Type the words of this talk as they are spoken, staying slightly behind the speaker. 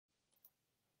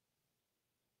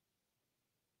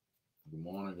Good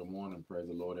morning. Good morning. Praise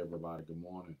the Lord, everybody. Good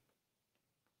morning.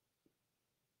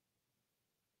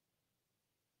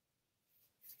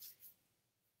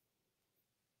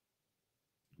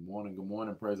 Good morning. Good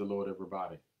morning. Praise the Lord,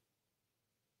 everybody.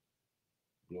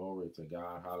 Glory to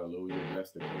God. Hallelujah.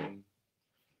 Bless the King.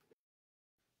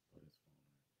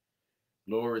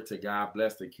 Glory to God.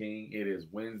 Bless the King. It is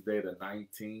Wednesday the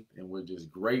 19th, and we're just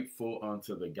grateful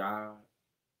unto the God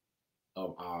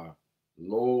of our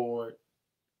Lord.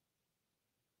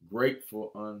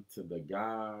 Grateful unto the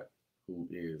God who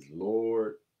is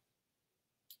Lord.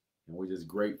 And we're just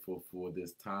grateful for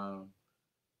this time,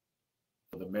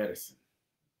 for the medicine,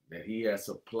 that he has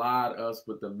supplied us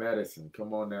with the medicine.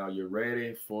 Come on now, you're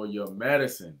ready for your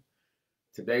medicine.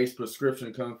 Today's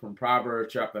prescription comes from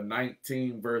Proverbs chapter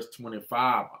 19, verse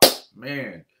 25.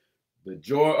 Man, the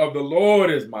joy of the Lord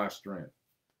is my strength.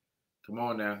 Come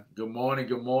on now. Good morning,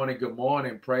 good morning, good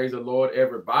morning. Praise the Lord,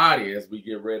 everybody, as we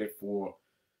get ready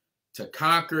to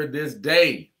conquer this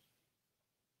day.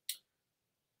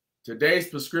 Today's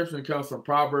prescription comes from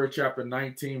Proverbs chapter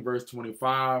 19, verse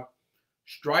 25.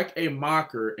 Strike a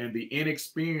mocker, and the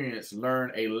inexperienced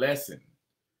learn a lesson.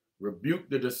 Rebuke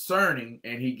the discerning,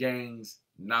 and he gains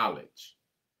knowledge.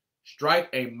 Strike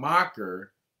a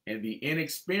mocker, and the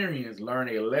inexperienced learn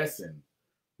a lesson.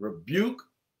 Rebuke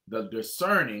the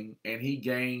discerning, and he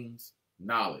gains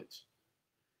knowledge.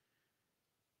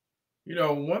 You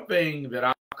know, one thing that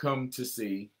I've come to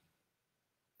see,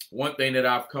 one thing that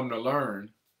I've come to learn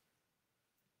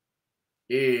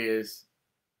is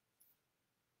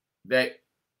that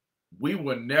we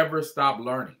will never stop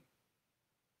learning.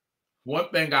 One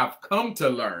thing I've come to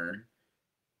learn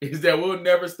is that we'll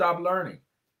never stop learning.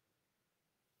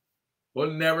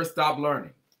 We'll never stop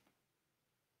learning.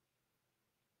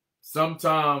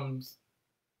 Sometimes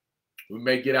we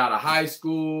may get out of high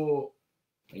school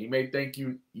and you may think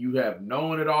you have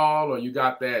known it all, or you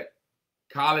got that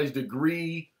college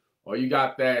degree, or you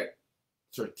got that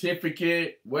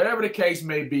certificate, whatever the case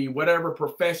may be, whatever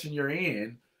profession you're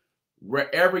in,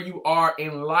 wherever you are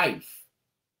in life,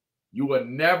 you will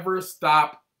never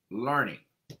stop learning.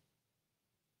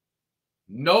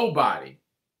 Nobody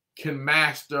can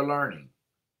master learning.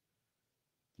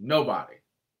 Nobody.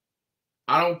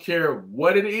 I don't care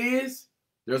what it is,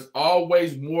 there's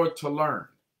always more to learn.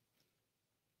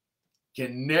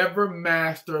 Can never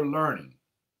master learning.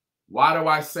 Why do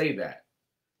I say that?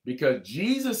 Because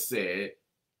Jesus said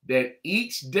that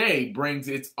each day brings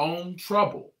its own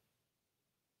trouble.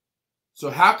 So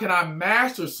how can I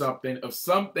master something of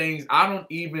some things I don't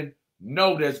even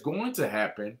know that's going to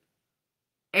happen,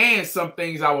 and some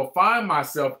things I will find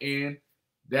myself in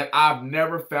that I've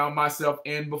never found myself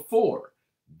in before?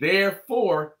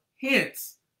 Therefore,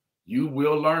 hence, you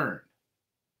will learn.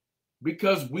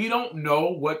 Because we don't know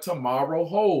what tomorrow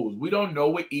holds. We don't know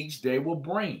what each day will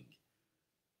bring.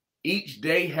 Each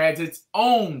day has its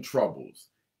own troubles.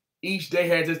 Each day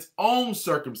has its own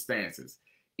circumstances.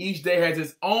 Each day has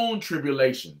its own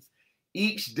tribulations.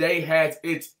 Each day has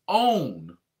its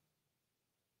own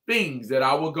things that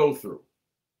I will go through.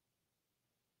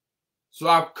 So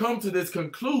I've come to this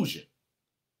conclusion,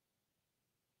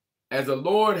 as the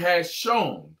Lord has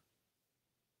shown,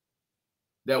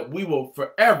 that we will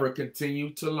forever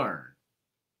continue to learn.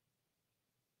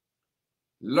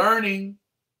 Learning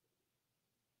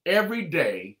every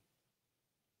day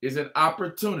is an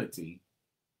opportunity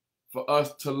for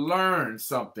us to learn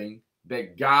something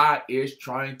that God is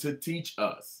trying to teach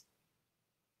us.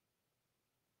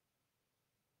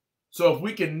 So if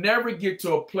we can never get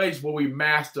to a place where we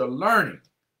master learning,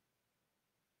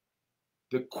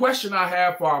 the question I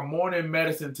have for our morning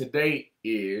medicine today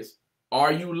is,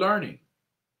 are you learning?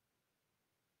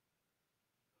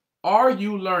 Are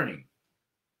you learning?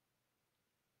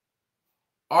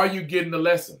 Are you getting the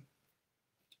lesson?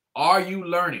 Are you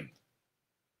learning?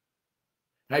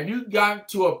 Have you gotten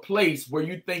to a place where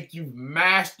you think you've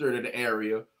mastered an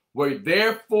area, where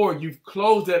therefore you've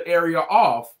closed that area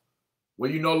off, where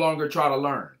you no longer try to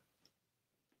learn?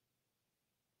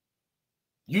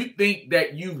 You think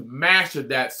that you've mastered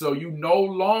that, so you no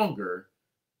longer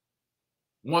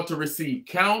want to receive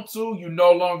counsel, you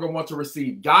no longer want to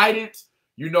receive guidance,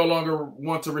 you no longer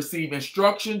want to receive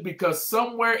instruction, because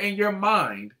somewhere in your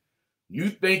mind, you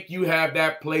think you have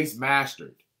that place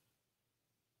mastered.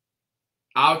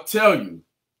 I'll tell you,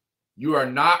 you are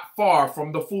not far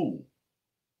from the fool,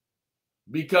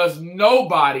 because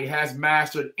nobody has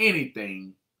mastered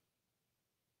anything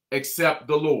except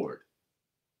the Lord,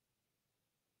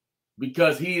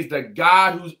 because he is the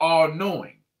God who's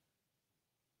all-knowing.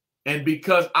 And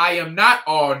because I am not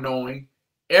all-knowing,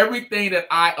 everything that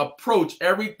I approach,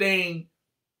 everything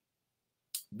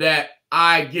that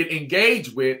I get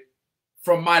engaged with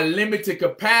from my limited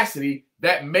capacity,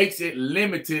 that makes it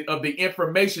limited of the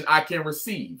information I can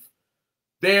receive.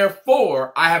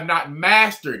 Therefore, I have not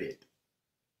mastered it.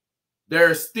 There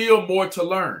is still more to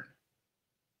learn.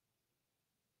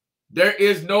 There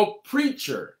is no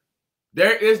preacher.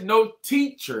 There is no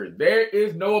teacher. There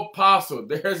is no apostle.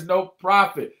 There is no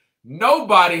prophet.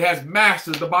 Nobody has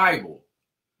mastered the Bible.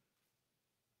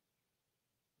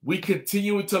 We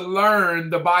continue to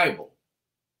learn the Bible.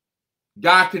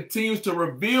 God continues to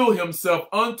reveal himself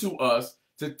unto us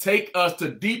to take us to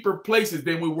deeper places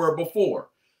than we were before.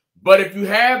 But if you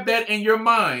have that in your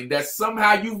mind that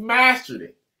somehow you've mastered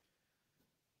it,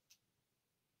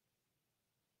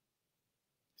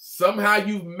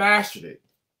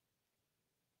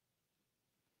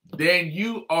 then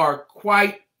you are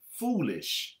quite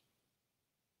foolish.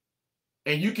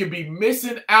 And you can be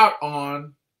missing out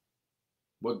on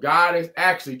what God is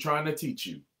actually trying to teach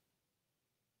you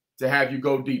to have you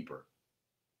go deeper.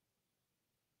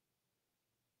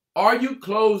 Are you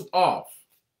closed off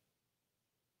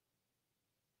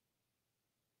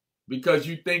because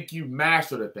you think you've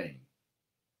mastered a thing?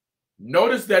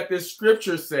 Notice that this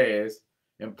scripture says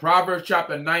in Proverbs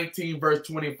chapter 19, verse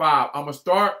 25, I'm going to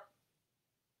start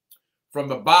from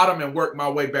the bottom and work my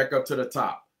way back up to the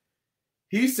top.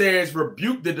 He says,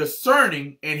 rebuke the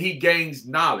discerning and he gains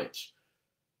knowledge.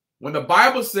 When the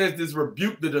Bible says this,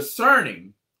 rebuke the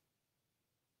discerning,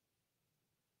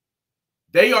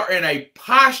 they are in a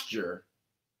posture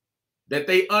that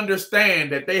they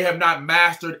understand that they have not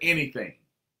mastered anything.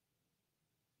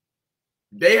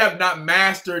 They have not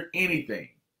mastered anything.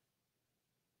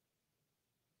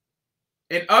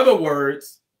 In other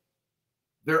words,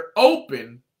 they're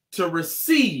open to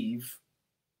receive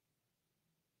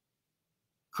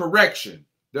correction.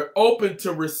 They're open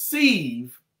to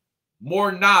receive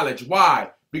more knowledge.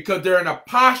 Why? Because they're in a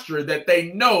posture that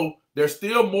they know there's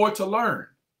still more to learn.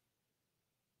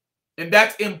 And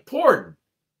that's important,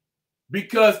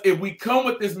 because if we come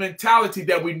with this mentality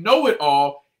that we know it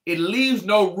all, it leaves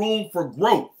no room for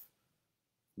growth.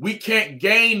 We can't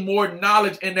gain more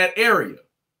knowledge in that area.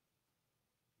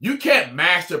 You can't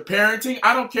master parenting.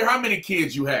 I don't care how many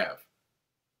kids you have.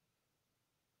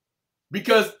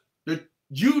 Because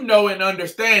you know and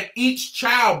understand each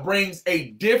child brings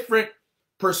a different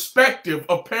perspective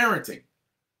of parenting.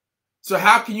 So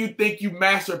how can you think you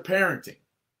master parenting?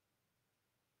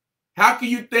 How can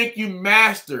you think you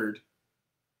mastered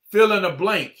fill in a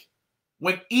blank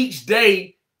when each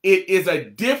day it is a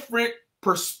different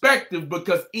perspective,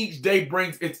 because each day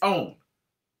brings its own?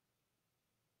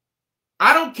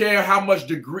 I don't care how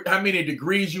many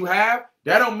degrees you have.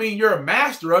 That don't mean you're a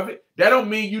master of it. That don't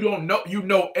mean you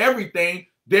know everything.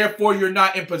 Therefore, you're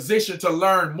not in position to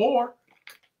learn more.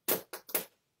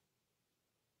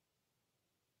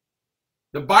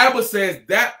 The Bible says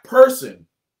that person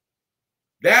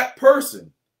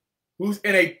who's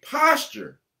in a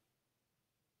posture,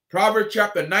 Proverbs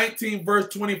chapter 19, verse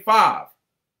 25,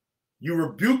 you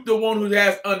rebuke the one who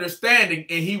has understanding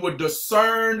and he will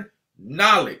discern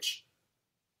knowledge.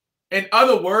 In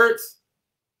other words,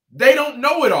 they don't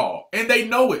know it all and they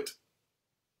know it.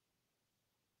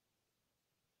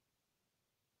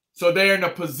 So they're in a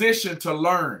position to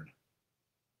learn.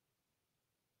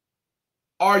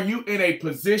 Are you in a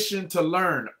position to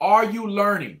learn? Are you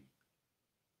learning?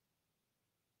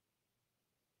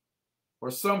 Or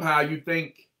somehow you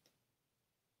think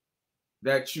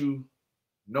that you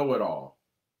know it all.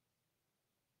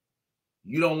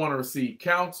 You don't want to receive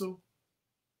counsel,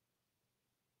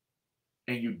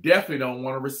 and you definitely don't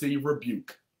want to receive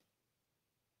rebuke.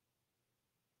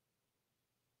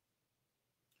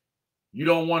 You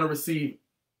don't want to receive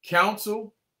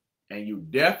counsel, and you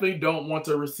definitely don't want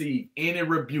to receive any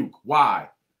rebuke. Why?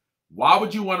 Why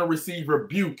would you want to receive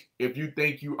rebuke if you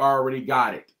think you already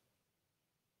got it?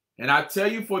 And I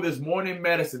tell you, for this morning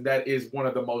medicine, that is one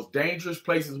of the most dangerous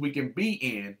places we can be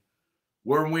in,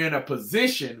 where we're in a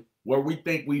position where we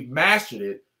think we've mastered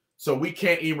it, so we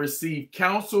can't even receive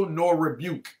counsel nor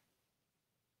rebuke.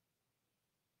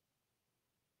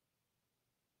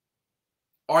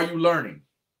 Are you learning?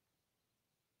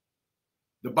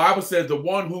 The Bible says the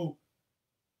one who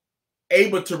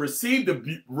able to receive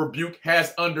the rebuke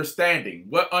has understanding.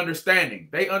 What understanding?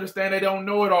 They understand they don't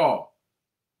know it all.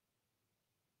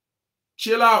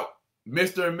 Chill out,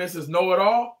 Mr. and Mrs.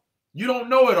 Know-It-All. You don't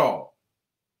know it all.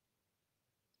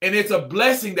 And it's a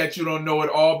blessing that you don't know it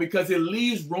all, because it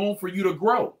leaves room for you to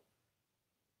grow.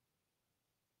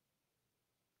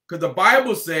 Because the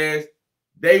Bible says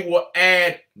they will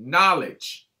add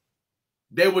knowledge.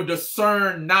 They will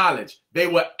discern knowledge. They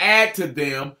will add to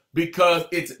them because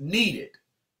it's needed.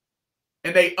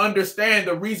 And they understand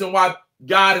the reason why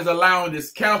God is allowing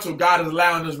this counsel, God is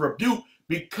allowing this rebuke,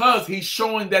 because he's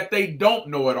showing that they don't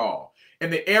know it all.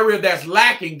 And the area that's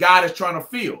lacking, God is trying to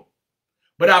fill.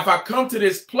 But if I come to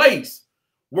this place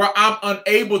where I'm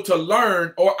unable to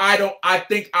learn, or I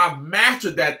think I've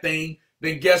mastered that thing,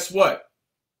 then guess what?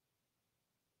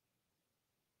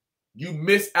 You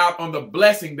miss out on the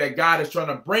blessing that God is trying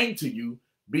to bring to you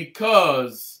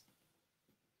because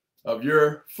of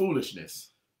your foolishness.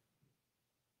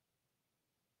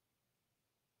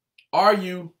 Are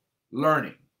you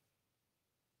learning?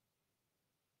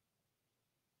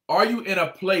 Are you in a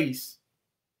place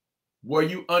where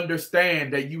you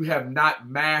understand that you have not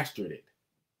mastered it?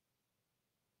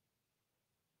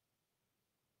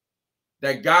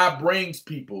 That God brings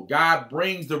people, God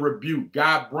brings the rebuke,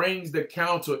 God brings the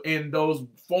counsel in those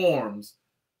forms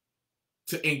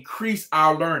to increase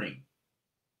our learning.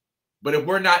 But if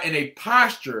we're not in a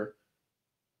posture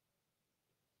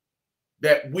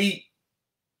that we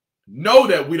know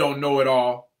that we don't know it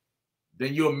all,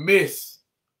 then you'll miss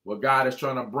what God is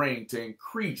trying to bring to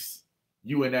increase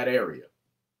you in that area.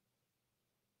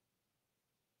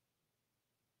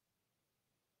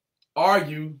 Are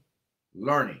you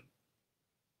learning?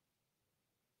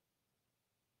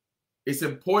 It's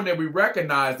important that we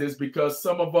recognize this because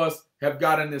some of us have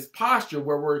gotten this posture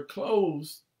where we're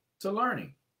closed to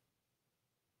learning.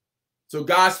 So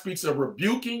God speaks of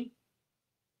rebuking.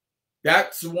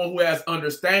 That's the one who has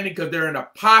understanding because they're in a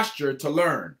posture to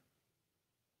learn.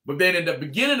 But then in the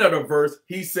beginning of the verse,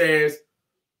 he says,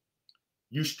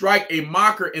 you strike a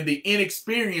mocker and the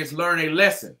inexperienced learn a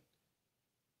lesson.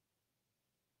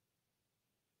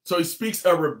 So he speaks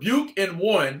a rebuke in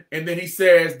one, and then he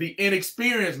says the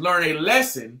inexperienced learn a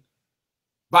lesson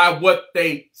by what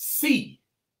they see.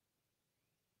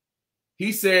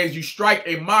 He says you strike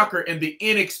a mocker and the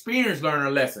inexperienced learn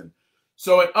a lesson.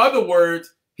 So in other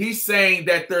words, he's saying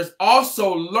that there's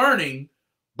also learning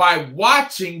by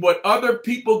watching what other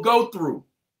people go through.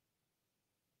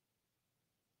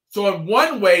 So in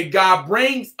one way, God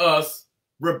brings us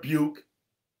rebuke.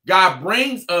 God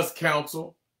brings us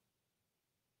counsel.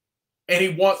 And he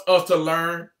wants us to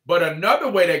learn. But another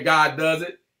way that God does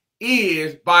it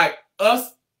is by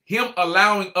him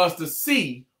allowing us to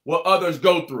see what others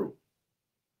go through.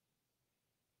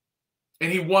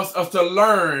 And he wants us to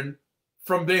learn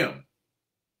from them.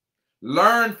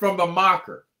 Learn from the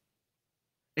mocker.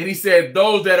 And he said,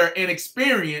 those that are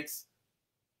inexperienced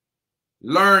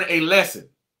learn a lesson.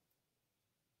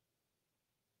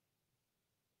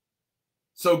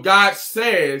 So God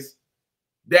says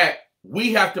that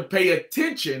we have to pay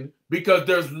attention because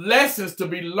there's lessons to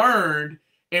be learned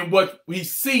in what we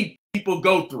see people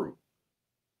go through.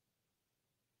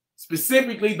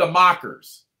 Specifically the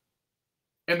mockers.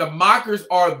 And the mockers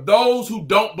are those who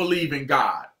don't believe in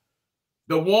God.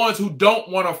 The ones who don't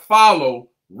want to follow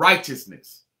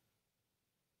righteousness.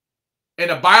 And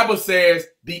the Bible says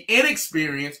the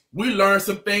inexperienced, we learn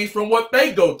some things from what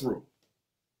they go through.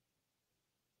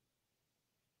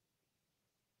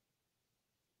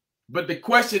 But the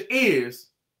question is,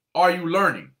 are you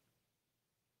learning?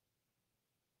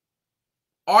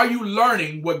 Are you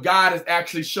learning what God is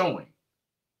actually showing?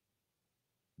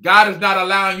 God is not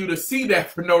allowing you to see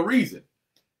that for no reason.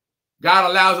 God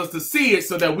allows us to see it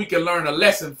so that we can learn a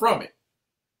lesson from it.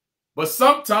 But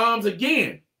sometimes,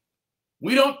 again,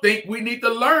 we don't think we need to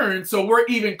learn, so we're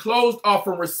even closed off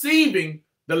from receiving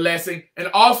the lesson and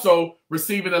also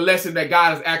receiving the lesson that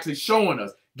God is actually showing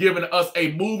us, giving us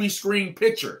a movie screen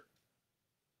picture.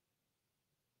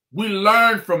 We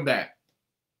learn from that.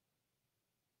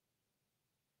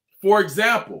 For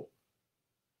example,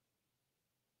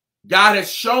 God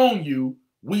has shown you,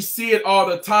 we see it all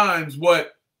the times,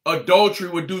 what adultery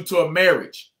would do to a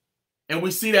marriage. And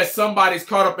we see that somebody's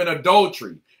caught up in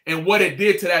adultery and what it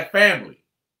did to that family.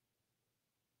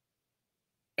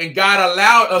 And God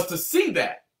allowed us to see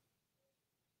that.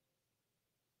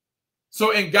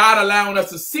 So in God allowing us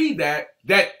to see that,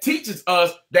 that teaches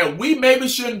us that we maybe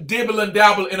shouldn't dibble and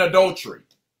dabble in adultery.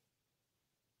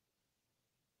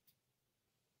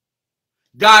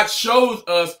 God shows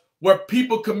us where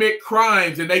people commit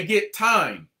crimes and they get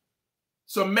time.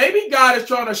 So maybe God is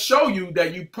trying to show you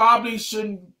that you probably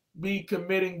shouldn't be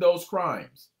committing those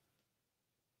crimes.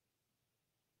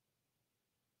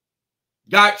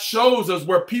 God shows us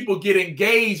where people get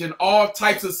engaged in all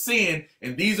types of sin,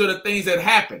 and these are the things that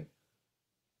happen.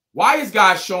 Why is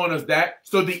God showing us that?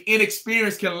 So the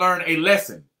inexperienced can learn a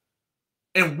lesson.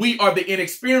 And we are the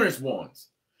inexperienced ones.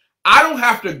 I don't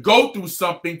have to go through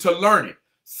something to learn it.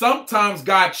 Sometimes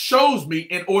God shows me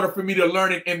in order for me to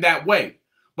learn it in that way.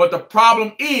 But the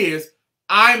problem is,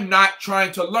 I'm not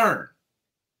trying to learn.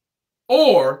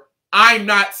 or I'm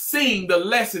not seeing the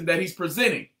lesson that he's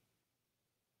presenting.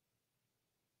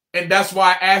 And that's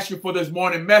why I asked you for this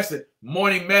morning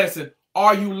medicine.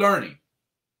 Are you learning?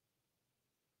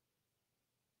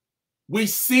 We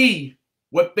see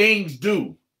what things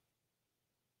do.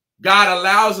 God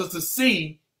allows us to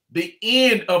see the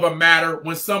end of a matter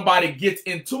when somebody gets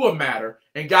into a matter,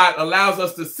 and God allows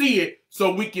us to see it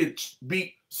so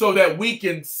that we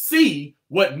can see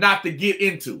what not to get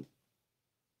into.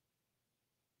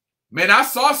 Man, I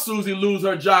saw Susie lose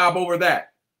her job over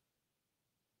that.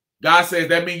 God says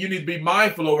that means you need to be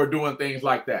mindful over doing things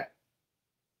like that.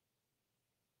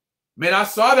 Man, I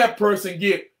saw that person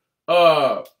get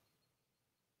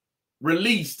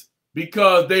released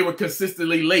because they were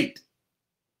consistently late.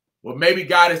 Well, maybe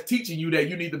God is teaching you that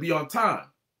you need to be on time.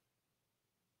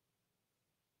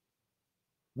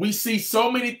 We see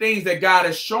so many things that God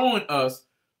is showing us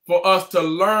for us to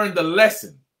learn the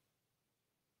lesson.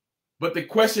 But the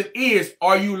question is,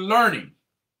 are you learning?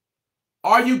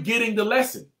 Are you getting the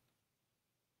lesson?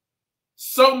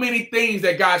 So many things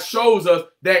that God shows us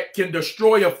that can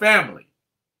destroy a family.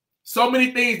 So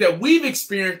many things that we've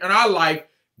experienced in our life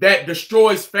that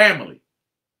destroys family.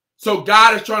 So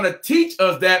God is trying to teach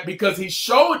us that because he's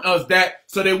showing us that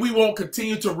so that we won't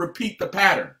continue to repeat the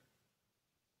pattern.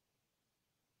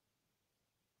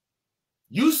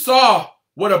 You saw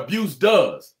what abuse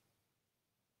does.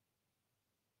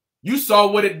 You saw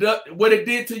what it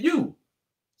did to you.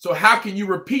 So how can you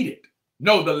repeat it?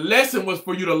 No, the lesson was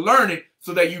for you to learn it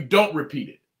so that you don't repeat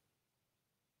it.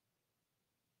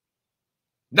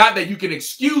 Not that you can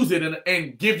excuse it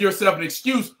and give yourself an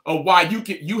excuse of why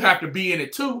you have to be in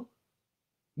it too.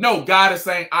 No, God is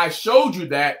saying, I showed you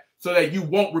that so that you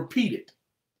won't repeat it.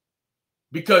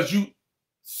 Because you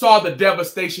saw the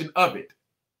devastation of it.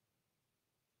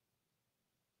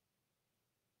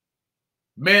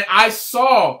 Man, I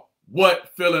saw what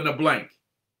fill in the blank.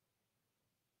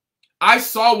 I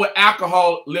saw what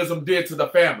alcoholism did to the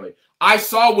family. I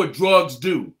saw what drugs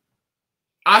do.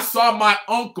 I saw my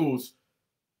uncles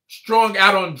strung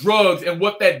out on drugs and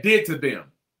what that did to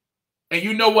them. And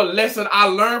you know what lesson I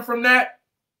learned from that?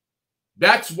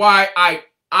 That's why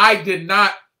I did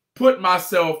not put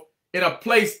myself in a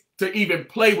place to even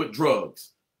play with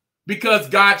drugs. Because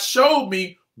God showed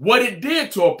me what it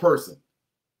did to a person.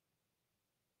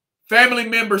 Family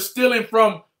members stealing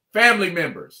from family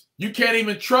members. You can't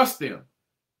even trust them.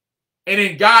 And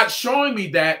in God showing me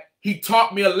that, he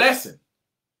taught me a lesson.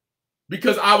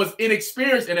 Because I was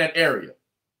inexperienced in that area.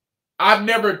 I've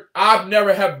never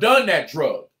have done that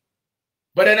drug.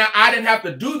 But then I didn't have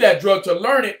to do that drug to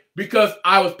learn it because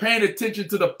I was paying attention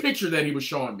to the picture that he was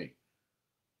showing me.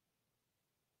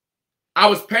 I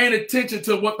was paying attention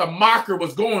to what the mocker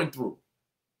was going through.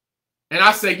 And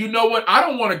I said, you know what? I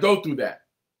don't want to go through that.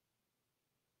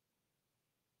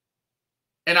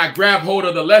 And I grabbed hold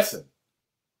of the lesson.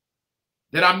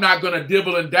 That I'm not going to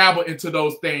dibble and dabble into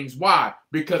those things. Why?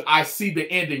 Because I see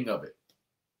the ending of it.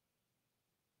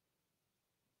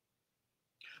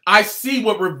 I see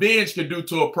what revenge can do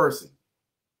to a person.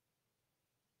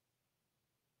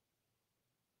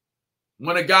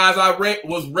 One of the guys I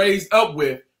was raised up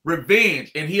with,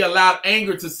 revenge, and he allowed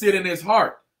anger to sit in his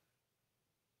heart.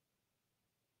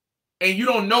 And you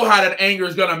don't know how that anger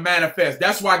is going to manifest.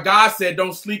 That's why God said,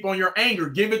 don't sleep on your anger.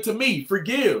 Give it to me.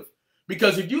 Forgive.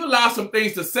 Because if you allow some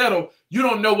things to settle, you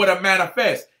don't know what to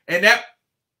manifest. And that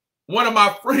one of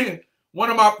my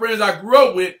friends I grew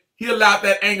up with, he allowed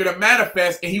that anger to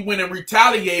manifest, and he went and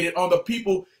retaliated on the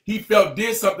people he felt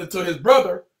did something to his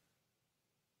brother.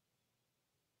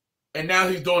 And now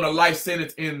he's doing a life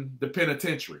sentence in the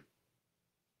penitentiary.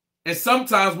 And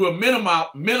sometimes we'll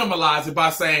minimalize it by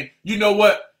saying, you know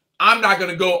what? I'm not going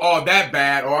to go all that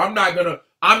bad, or I'm not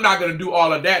going to do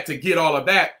all of that to get all of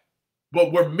that.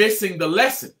 But we're missing the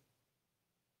lesson.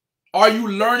 Are you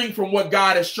learning from what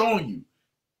God is showing you?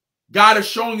 God is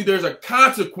showing you there's a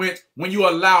consequence when you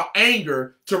allow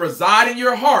anger to reside in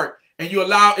your heart and you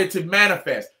allow it to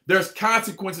manifest. There's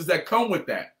consequences that come with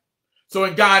that. So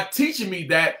in God teaching me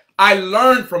that, I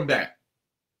learned from that.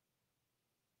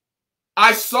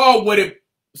 I saw what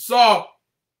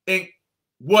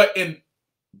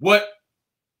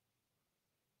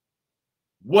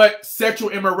sexual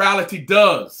immorality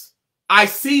does. I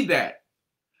see that.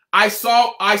 I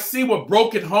see what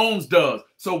broken homes does.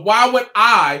 So why would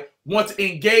I want to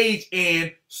engage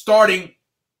in starting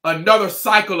another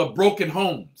cycle of broken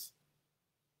homes?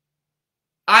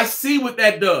 I see what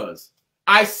that does.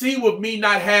 I see what me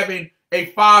not having a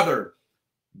father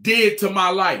did to my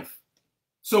life.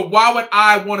 So why would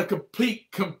I want to compete?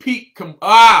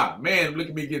 Man, look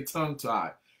at me get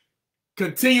tongue-tied.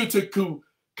 Continue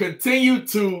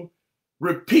to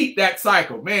repeat that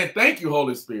cycle. Man, thank you,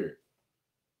 Holy Spirit.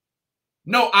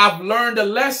 No, I've learned a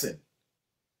lesson.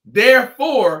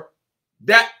 Therefore,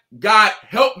 that God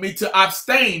helped me to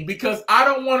abstain because I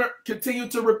don't want to continue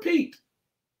to repeat.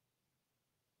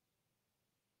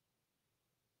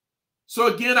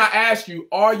 So again, I ask you,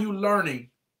 are you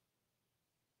learning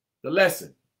the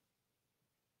lesson?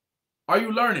 Are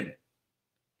you learning it?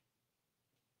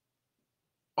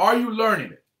 Are you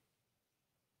learning it?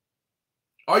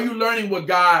 Are you learning what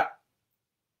God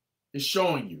is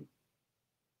showing you?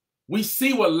 We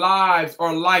see what lives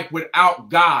are like without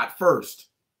God first.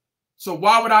 So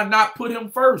why would I not put him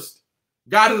first?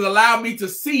 God has allowed me to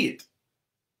see it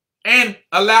and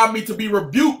allowed me to be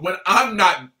rebuked when I'm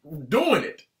not doing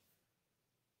it.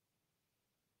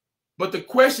 But the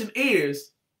question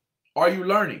is, are you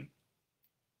learning?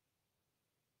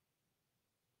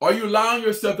 Are you allowing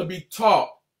yourself to be taught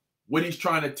what he's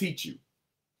trying to teach you?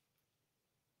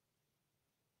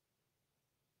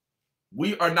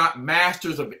 We are not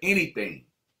masters of anything,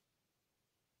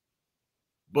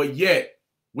 but yet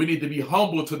we need to be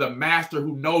humble to the master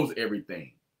who knows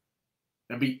everything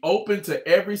and be open to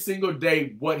every single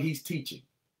day what he's teaching.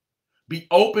 Be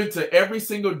open to every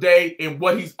single day in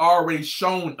what he's already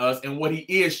shown us and what he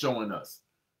is showing us.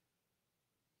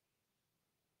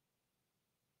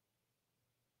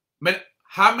 Man,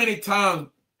 how many times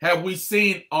have we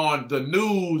seen on the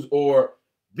news or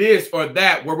this or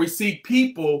that where we see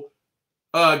people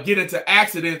get into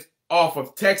accidents off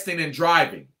of texting and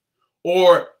driving,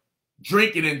 or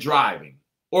drinking and driving,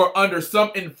 or under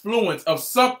some influence of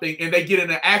something, and they get in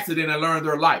an accident and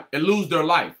lose their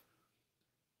life?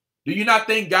 Do you not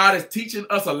think God is teaching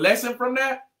us a lesson from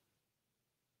that?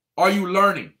 Are you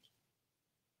learning?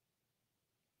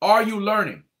 Are you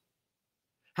learning?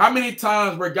 How many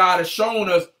times where God has shown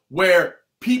us where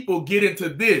people get into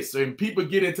this and people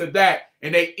get into that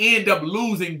and they end up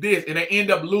losing this and they end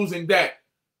up losing that?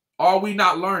 Are we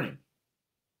not learning?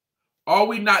 Are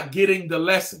we not getting the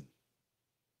lesson?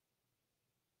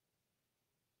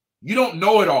 You don't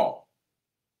know it all.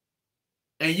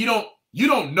 And you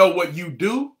don't know what you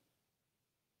do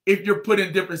if you're put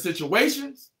in different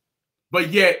situations, but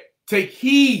yet take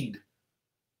heed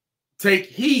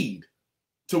to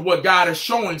what God is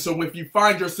showing. So if you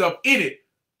find yourself in it,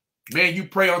 man, you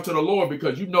pray unto the Lord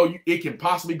because you know it can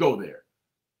possibly go there.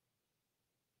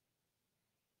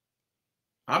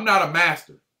 I'm not a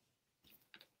master.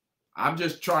 I'm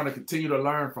just trying to continue to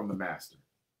learn from the master.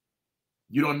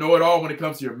 You don't know it all when it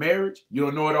comes to your marriage. You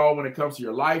don't know it all when it comes to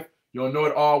your life. You don't know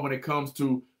it all when it comes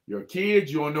to your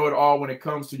kids. You don't know it all when it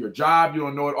comes to your job. You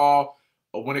don't know it all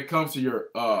when it comes to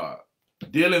your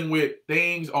dealing with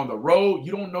things on the road.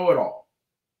 You don't know it all.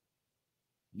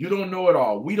 You don't know it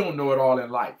all. We don't know it all in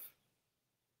life.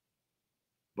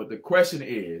 But the question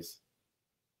is,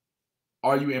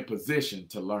 are you in position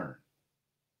to learn?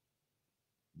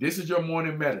 This is your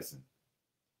morning medicine.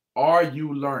 Are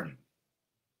you learning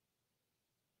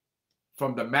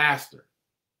from the master?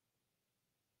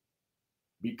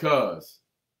 Because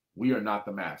we are not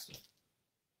the master.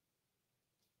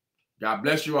 God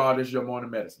bless you all. This is your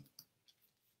morning medicine.